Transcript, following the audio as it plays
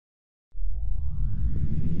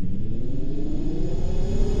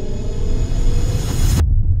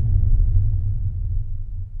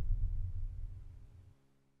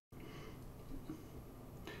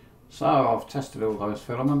So I've tested all those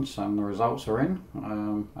filaments and the results are in,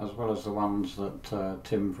 as well as the ones that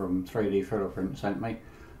Tim from 3D Filament sent me.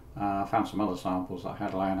 I found some other samples that I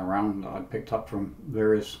had laying around that I'd picked up from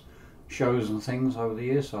various shows and things over the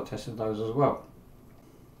years, so I tested those as well.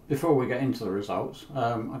 Before we get into the results,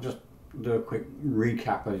 I'll just do a quick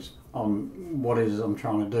recap on what it is I'm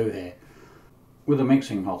trying to do here. With a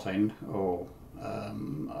mixing hot end, or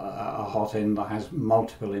a hot end that has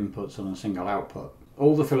multiple inputs and a single output,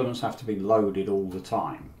 all the filaments have to be loaded all the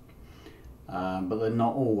time, but they're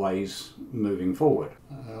not always moving forward,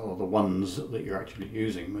 or the ones that you're actually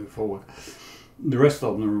using move forward. The rest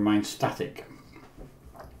of them remain static,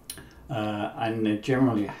 and they're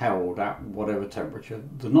generally held at whatever temperature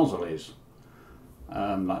the nozzle is.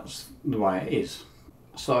 That's the way it is.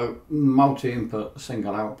 So multi-input,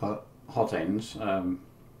 single output hot ends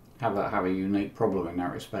have a unique problem in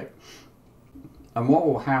that respect. And what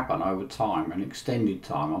will happen over time, an extended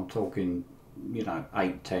time, I'm talking,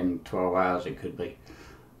 8, 10, 12 hours it could be,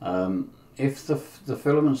 if the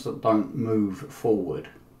filaments that don't move forward,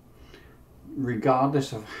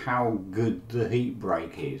 regardless of how good the heat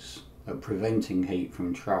break is at preventing heat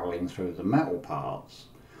from travelling through the metal parts,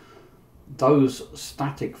 those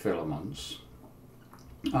static filaments,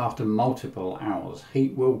 after multiple hours,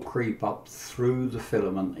 heat will creep up through the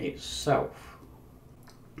filament itself.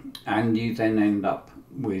 And you then end up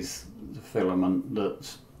with the filament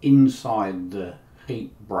that's inside the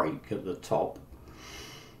heat break at the top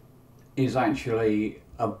is actually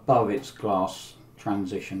above its glass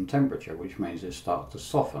transition temperature, which means it starts to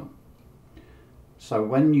soften. So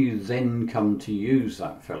when you then come to use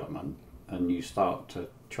that filament and you start to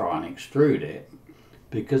try and extrude it,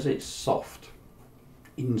 because it's soft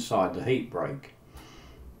inside the heat break,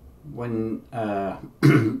 when the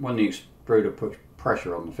extruder puts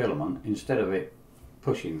pressure on the filament, instead of it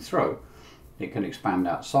pushing through, it can expand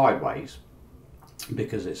out sideways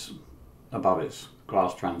because it's above its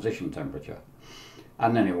glass transition temperature,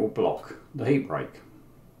 and then it will block the heat break.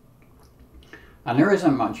 And there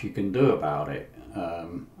isn't much you can do about it.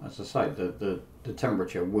 As I say, the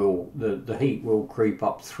temperature will, the heat will creep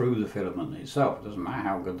up through the filament itself. It doesn't matter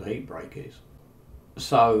how good the heat break is.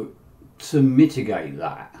 So to mitigate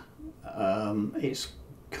that, it's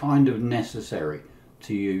kind of necessary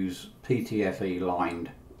to use PTFE lined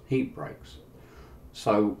heat breaks.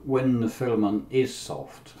 So when the filament is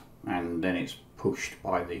soft and then it's pushed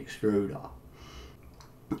by the extruder,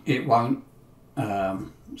 it won't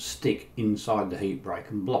stick inside the heat break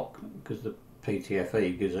and block, because the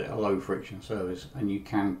PTFE gives it a low friction surface and you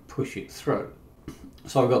can push it through.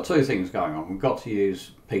 So we've got two things going on. We've got to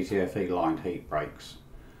use PTFE lined heat breaks,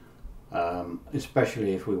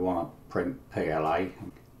 especially if we want to print PLA.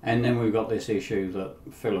 And then we've got this issue that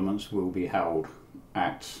filaments will be held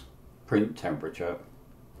at print temperature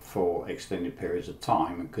for extended periods of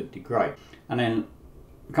time and could degrade. And then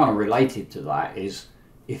kind of related to that is,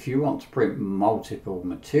 if you want to print multiple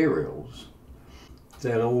materials,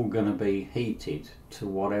 they're all going to be heated to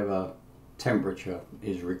whatever temperature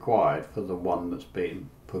is required for the one that's being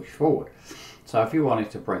pushed forward. So if you wanted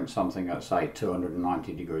to print something at, say,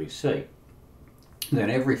 290 degrees C, then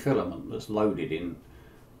every filament that's loaded in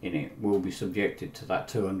it will be subjected to that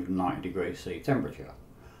 290 degrees C temperature,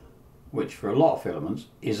 which for a lot of filaments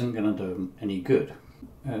isn't going to do them any good.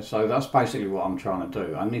 So that's basically what I'm trying to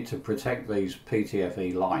do. I need to protect these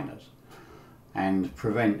PTFE liners and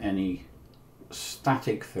prevent any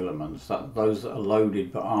static filaments, those that are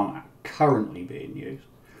loaded but aren't currently being used,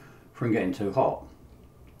 from getting too hot.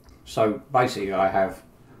 So basically I have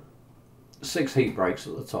 6 heat breaks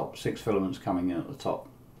at the top, 6 filaments coming in at the top,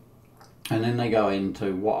 and then they go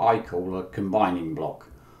into what I call a combining block.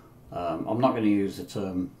 I'm not going to use the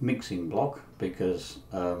term mixing block, because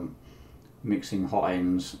mixing hot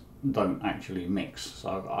ends don't actually mix,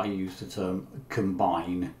 so I use the term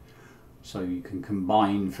combine. So you can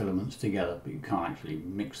combine filaments together, but you can't actually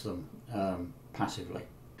mix them passively.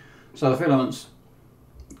 So the filaments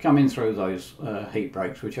come in through those heat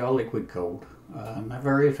breaks, which are liquid cooled, and they're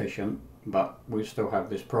very efficient, but we still have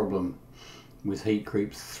this problem with heat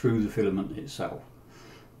creep through the filament itself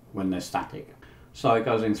when they're static. So it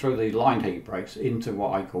goes in through the lined heat breaks into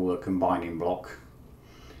what I call a combining block,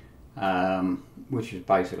 which is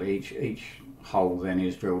basically each hole then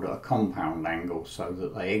is drilled at a compound angle so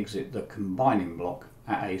that they exit the combining block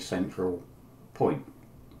at a central point,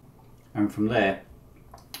 and from there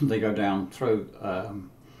they go down through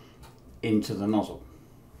into the nozzle.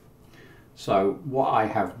 So what I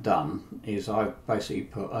have done is I've basically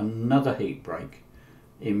put another heat break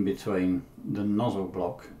in between the nozzle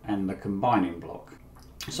block and the combining block,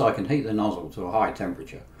 so I can heat the nozzle to a high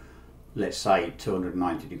temperature let's say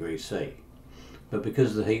 290 degrees C. But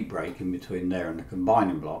because of the heat break in between there and the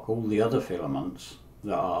combining block, all the other filaments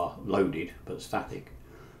that are loaded but static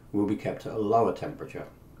will be kept at a lower temperature,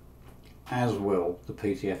 as will the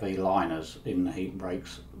PTFE liners in the heat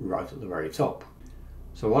breaks right at the very top.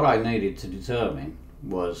 So what I needed to determine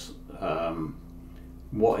was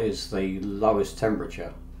what is the lowest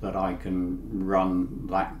temperature that I can run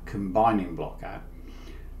that combining block at,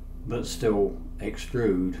 but still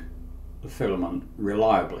extrude the filament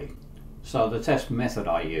reliably. So the test method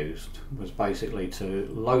I used was basically to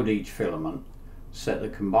load each filament, set the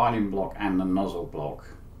combining block and the nozzle block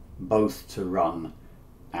both to run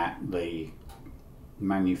at the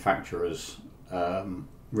manufacturer's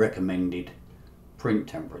recommended print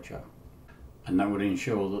temperature, and that would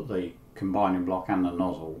ensure that the combining block and the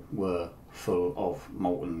nozzle were full of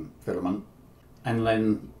molten filament, and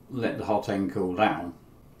then let the hot end cool down.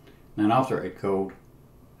 Then after it had cooled,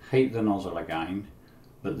 heat the nozzle again,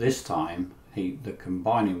 but this time heat the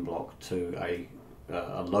combining block to a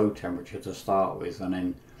low temperature to start with, and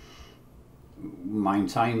then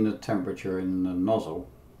maintain the temperature in the nozzle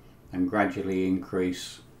and gradually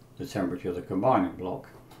increase the temperature of the combining block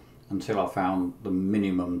until I found the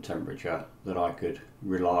minimum temperature that I could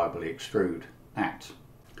reliably extrude at.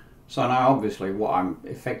 So now obviously what I'm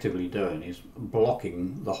effectively doing is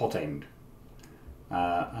blocking the hot end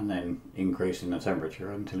and then increasing the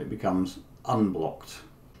temperature until it becomes unblocked,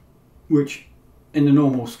 which in the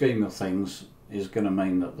normal scheme of things is going to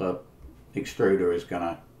mean that the extruder is going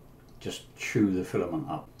to just chew the filament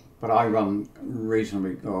up. But I run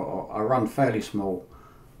I run fairly small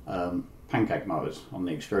pancake motors on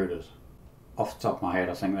the extruders. Off the top of my head,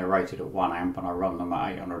 I think they're rated at 1 amp and I run them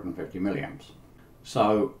at 850 milliamps.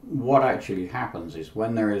 So what actually happens is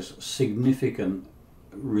when there is significant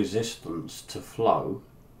resistance to flow,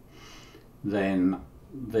 then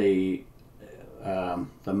the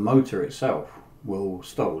motor itself will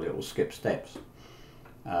stall, it will skip steps.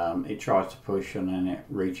 It tries to push and then it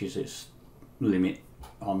reaches its limit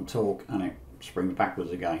on torque and it springs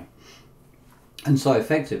backwards again. And so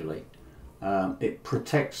effectively it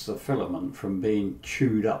protects the filament from being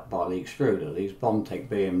chewed up by the extruder. These Bondtech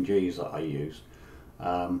BMGs that I use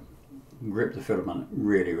grip the filament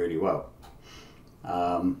really well.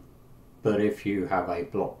 But if you have a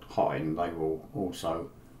blocked hot end, they will also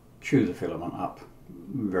chew the filament up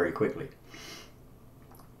very quickly.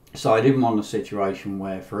 So I didn't want a situation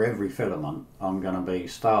where for every filament I'm going to be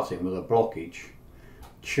starting with a blockage,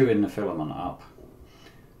 chewing the filament up,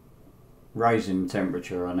 raising the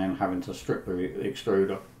temperature and then having to strip the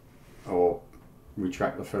extruder or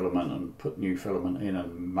retract the filament and put new filament in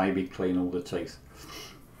and maybe clean all the teeth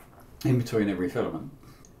in between every filament.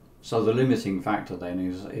 So the limiting factor then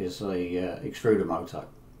is the extruder motor.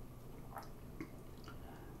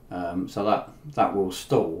 So that will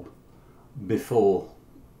stall before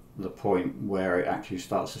the point where it actually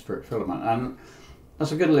starts to strip filament. And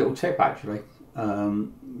that's a good little tip actually.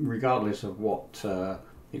 Regardless of what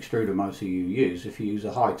extruder motor you use, if you use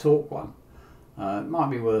a high torque one, it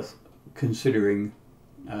might be worth considering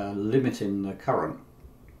limiting the current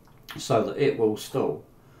so that it will stall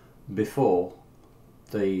before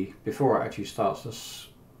it actually starts to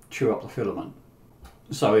chew up the filament.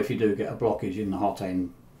 So if you do get a blockage in the hot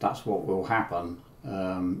end, that's what will happen.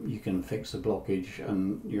 You can fix the blockage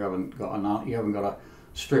and you haven't got to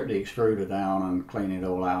strip the extruder down and clean it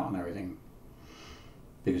all out and everything,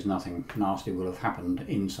 because nothing nasty will have happened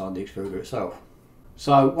inside the extruder itself.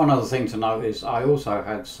 So one other thing to note is I also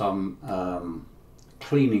had some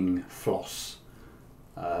cleaning floss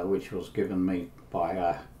which was given me by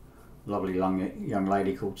a lovely young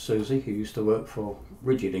lady called Susie who used to work for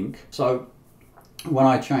Rigid Ink. So when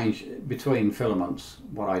I changed between filaments,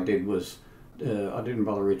 what I did was I didn't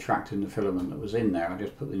bother retracting the filament that was in there. I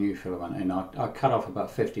just put the new filament in. I cut off about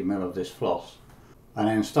 50 ml of this floss and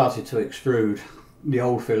then started to extrude the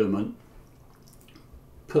old filament,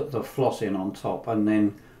 put the floss in on top, and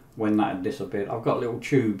then when that had disappeared, I've got little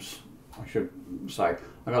tubes, I should say,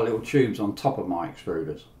 I've got little tubes on top of my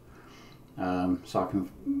extruders, so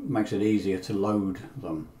makes it easier to load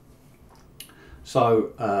them.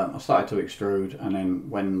 So I started to extrude, and then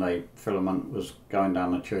when the filament was going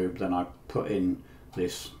down the tube, then I put in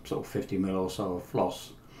this sort of 50 ml or so of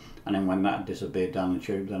floss, and then when that had disappeared down the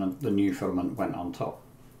tube, then the new filament went on top.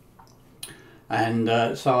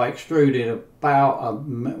 And so I extruded about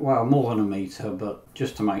more than a metre, but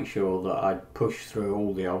just to make sure that I'd pushed through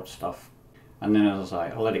all the old stuff. And then, as I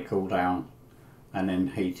say, I let it cool down and then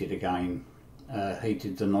heated again,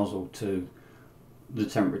 heated the nozzle to the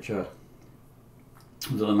temperature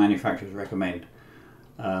that the manufacturers recommend,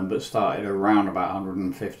 but started around about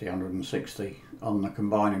 150, 160 on the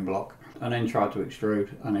combining block, and then tried to extrude,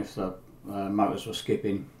 and if the motors were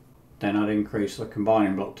skipping, then I'd increase the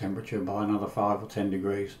combining block temperature by another 5 or 10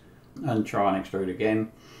 degrees and try and extrude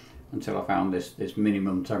again until I found this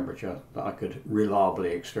minimum temperature that I could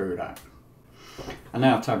reliably extrude at. And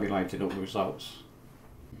now I've tabulated all the results.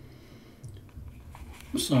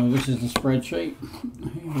 So this is the spreadsheet.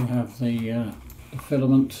 Here we have the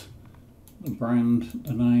filament, the brand,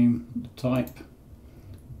 the name, the type,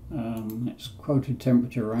 its quoted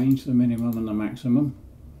temperature range, the minimum and the maximum.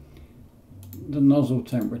 The nozzle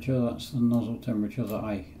temperature, that's the nozzle temperature that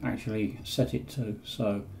I actually set it to.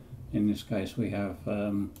 So in this case we have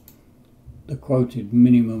the quoted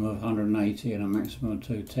minimum of 180 and a maximum of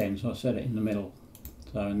 210, so I set it in the middle,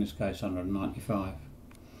 so in this case 195.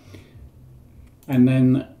 And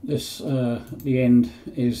then this at the end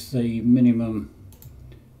is the minimum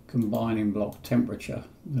combining block temperature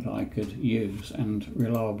that I could use and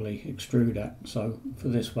reliably extrude at. So for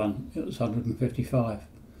this one it was 155.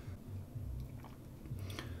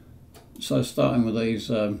 So starting with these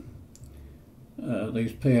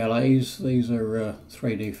PLAs, these are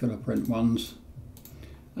 3D Filament ones,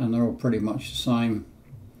 and they're all pretty much the same.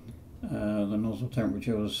 The nozzle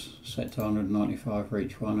temperature was set to 195 for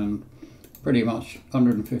each one, and pretty much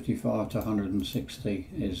 155 to 160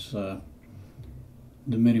 is the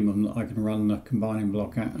minimum that I can run the combining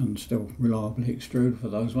block at and still reliably extrude for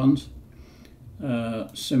those ones.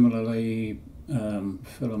 Similarly,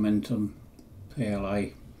 Filamentum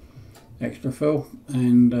PLA extra fill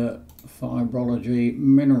and fibrology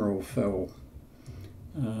mineral fill,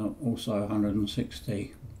 also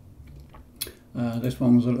 160. This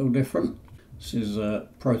one was a little different. This is a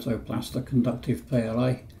protoplaster conductive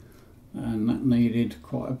PLA, and that needed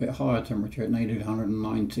quite a bit higher temperature. It needed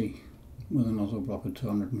 190 with a nozzle block of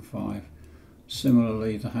 205.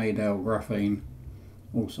 Similarly, the Haydale graphene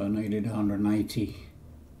also needed 180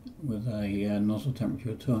 with a nozzle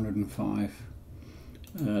temperature of 205.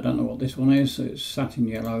 I don't know what this one is. It's satin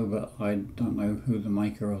yellow, but I don't know who the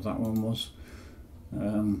maker of that one was.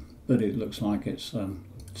 But it looks like it's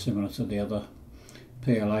similar to the other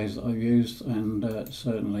PLAs that I've used, and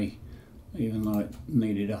certainly, even though it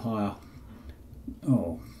needed a higher,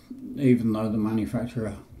 even though the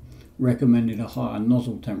manufacturer recommended a higher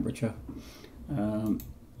nozzle temperature,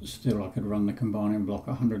 still I could run the combining block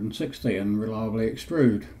 160 and reliably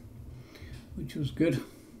extrude, which was good.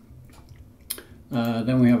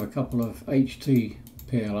 Then we have a couple of HT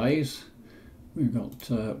PLAs. We've got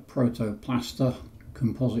protoplaster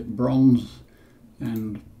composite bronze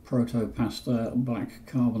and protoplaster black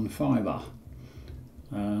carbon fibre.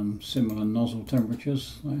 Similar nozzle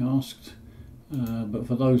temperatures they asked, but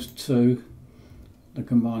for those two the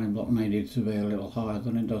combining block needed to be a little higher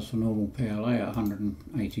than it does for normal PLA at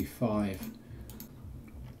 185.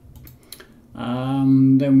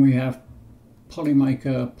 Then we have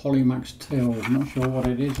Polymaker Polymax Till. I'm not sure what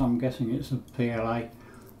it is. I'm guessing it's a PLA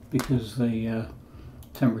because the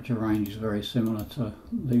temperature range is very similar to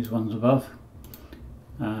these ones above,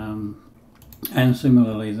 and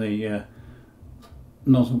similarly the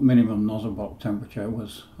minimum nozzle block temperature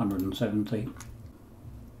was 170.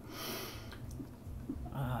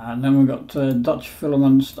 And then we've got Dutch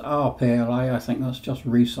Filaments RPLA. I think that's just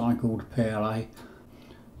recycled PLA.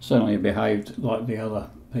 Certainly it behaved like the other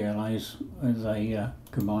PLAs with a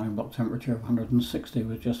combining block temperature of 160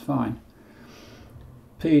 was just fine.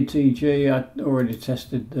 PETG, I already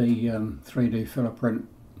tested the 3D Filament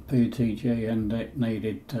PETG, and it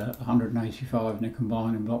needed 185 in a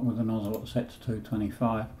combining block with a nozzle set to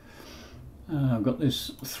 225. I've got this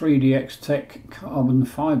 3DX Tech carbon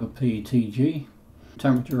fibre PETG,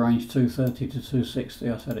 temperature range 230 to 260,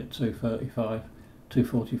 I set it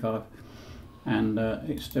 245, and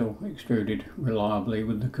it still extruded reliably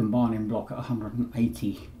with the combining block at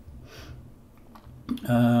 180.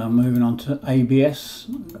 Moving on to ABS,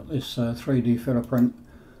 I've got this 3D Filament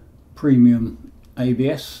Premium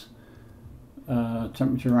ABS,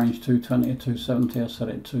 temperature range 220 to 270, I set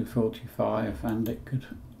it 245, and it could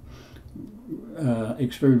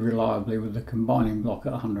extrude reliably with the combining block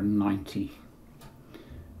at 190.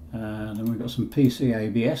 Then we've got some PC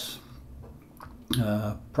ABS,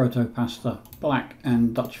 Protoplaster Black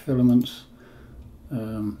and Dutch Filaments.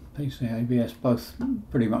 PC ABS, both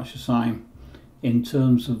pretty much the same. In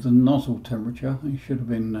terms of the nozzle temperature, it should have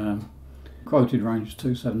been quoted range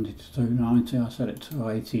 270 to 290, I set it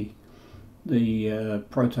 280. The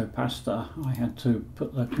Protoplaster, I had to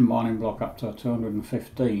put the combining block up to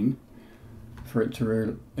 215 for it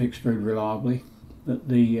to extrude reliably, but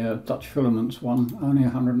the Dutch Filaments one only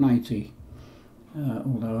 180,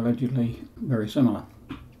 although allegedly very similar.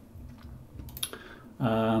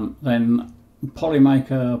 Then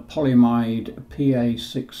Polymaker Polymade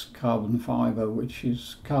PA6 carbon fibre, which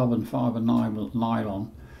is carbon fibre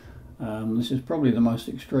nylon. This is probably the most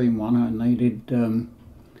extreme one. I needed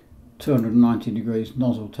 290 degrees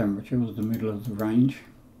nozzle temperature, was the middle of the range,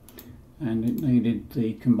 and it needed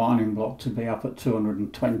the combining block to be up at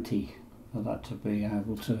 220 for that to be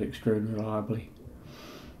able to extrude reliably.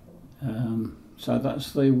 So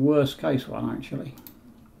that's the worst case one actually.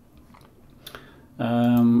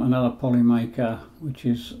 Another Polymaker, which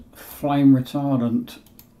is flame retardant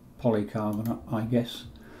polycarbonate, I guess.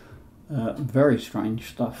 Very strange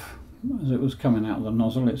stuff. As it was coming out of the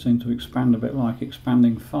nozzle, it seemed to expand a bit like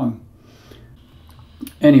expanding foam.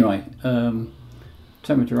 Anyway,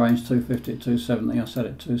 temperature range 250 to 270, I set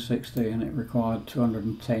it 260, and it required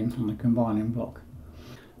 210 on the combining block.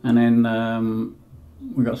 And then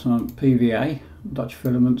we got some PVA, Dutch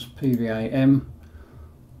filaments, PVA M.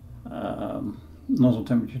 Nozzle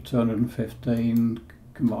temperature 215,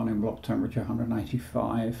 combining block temperature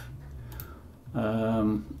 185.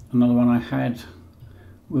 Another one I had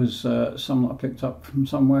was some that I picked up from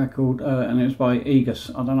somewhere called, and it was by Aegis.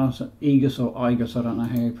 I don't know if it's Aegis or Aegis, I don't know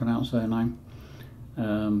how you pronounce their name.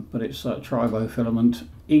 But it's a tribo filament,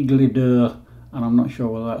 Iglidur, and I'm not sure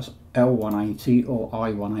whether that's L180 or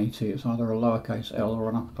I180. It's either a lowercase l or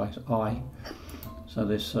an uppercase I. So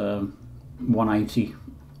this 180.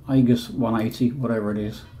 Aegis 180, whatever it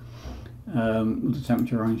is, with the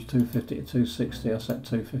temperature range 250 to 260, I set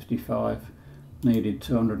 255, needed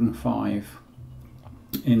 205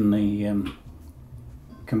 in the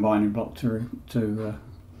combining block to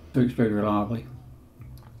extrude reliably.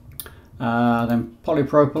 Then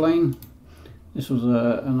polypropylene, this was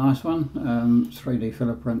a nice one, 3D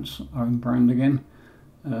Filaprints own brand again,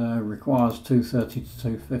 requires 230 to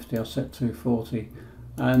 250, I set 240,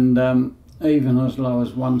 and even as low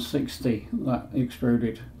as 160 that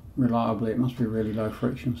extruded reliably. It must be really low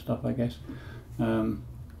friction stuff, I guess.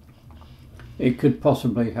 It could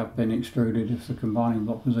possibly have been extruded if the combining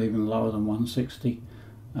block was even lower than 160,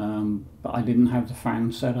 but I didn't have the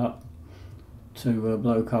fan set up to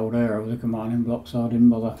blow cold air over the combining block, so I didn't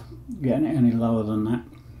bother getting it any lower than that.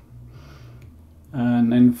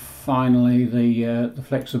 And then finally the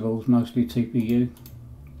flexibles, mostly TPU.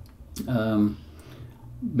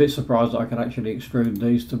 Bit surprised that I could actually extrude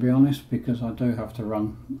these, to be honest, because I do have to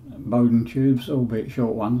run Bowden tubes, albeit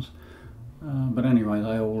short ones. But anyway,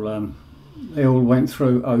 they all went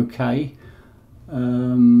through okay.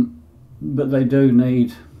 But they do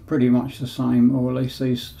need pretty much the same, or at least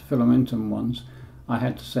these Filamentum ones. I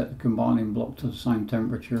had to set the combining block to the same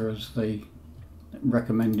temperature as the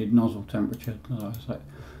recommended nozzle temperature. As I say,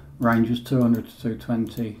 range was 200 to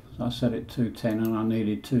 220, so I set it 210, and I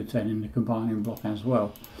needed 210 in the combining block as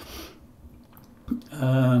well.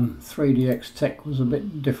 3DX Tech was a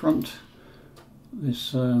bit different.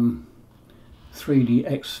 This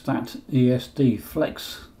 3DX Stat ESD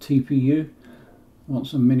Flex TPU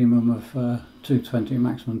wants a minimum of 220,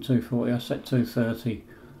 maximum 240. I set 230,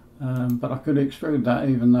 but I could extrude that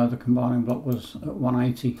even though the combining block was at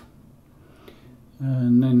 180.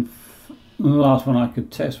 And then the last one I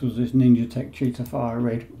could test was this Ninja Tech Cheetah Fire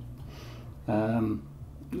Red.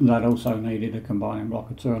 That also needed a combining block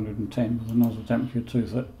of 210 with a nozzle temperature of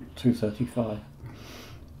 235.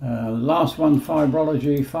 Last one,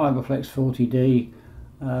 Fibrology Fiberflex 40D.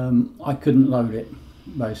 I couldn't load it,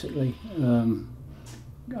 basically.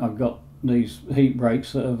 I've got these heat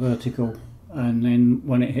breaks that are vertical, and then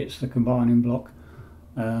when it hits the combining block,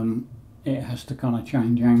 it has to kind of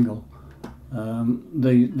change angle.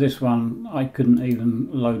 This one I couldn't even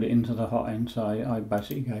load it into the hot end, so I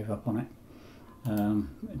basically gave up on it.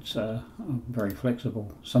 It's very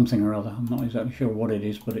flexible, something or other. I'm not exactly sure what it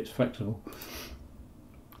is, but it's flexible.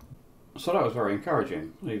 So that was very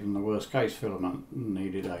encouraging. Even the worst case filament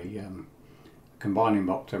needed a combining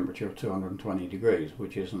block temperature of 220 degrees,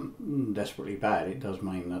 which isn't desperately bad. It does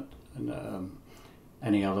mean that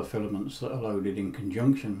any other filaments that are loaded in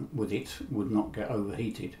conjunction with it would not get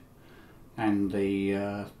overheated. And the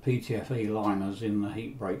PTFE liners in the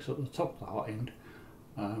heat breaks at the top of the hot end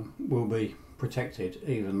will be protected,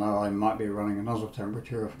 even though I might be running a nozzle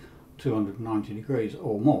temperature of 290 degrees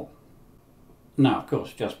or more. Now, of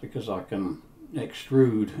course, just because I can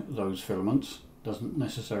extrude those filaments doesn't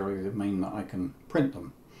necessarily mean that I can print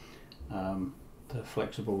them. The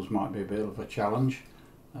flexibles might be a bit of a challenge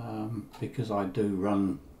because I do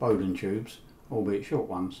run Bowden tubes, albeit short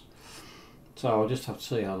ones. So I'll just have to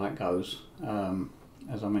see how that goes.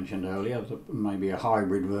 As I mentioned earlier, maybe a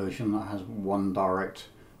hybrid version that has one direct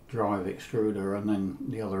drive extruder and then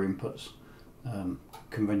the other inputs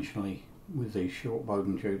conventionally with these short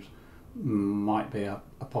Bowden tubes might be a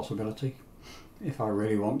possibility if I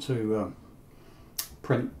really want to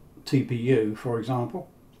print TPU, for example,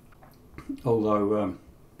 although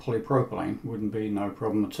polypropylene wouldn't be no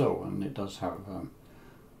problem at all, and it does have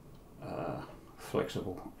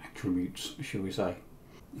flexible attributes, shall we say.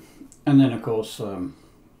 And then of course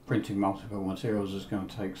printing multiple materials is going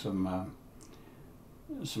to take some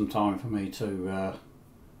time for me to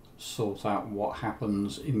sort out what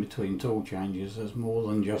happens in between tool changes. There's more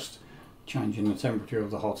than just changing the temperature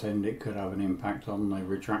of the hot end. It could have an impact on the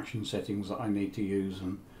retraction settings that I need to use,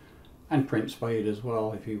 and print speed as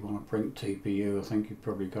well. If you want to print TPU, I think you've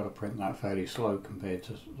probably got to print that fairly slow compared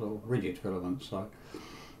to sort of rigid filaments. So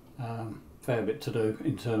fair bit to do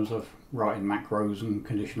in terms of writing macros and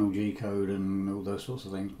conditional G-code and all those sorts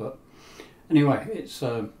of things. But anyway, it's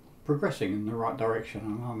progressing in the right direction,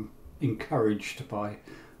 and I'm encouraged by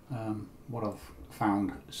what I've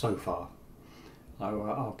found so far. So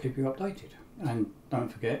I'll keep you updated, and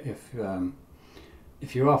don't forget,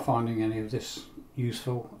 if you are finding any of this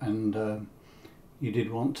useful and you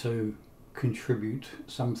did want to contribute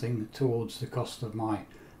something towards the cost of my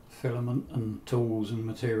filament and tools and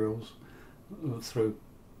materials through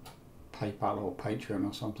PayPal or Patreon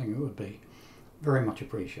or something, it would be very much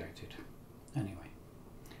appreciated. Anyway,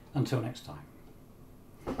 until next time.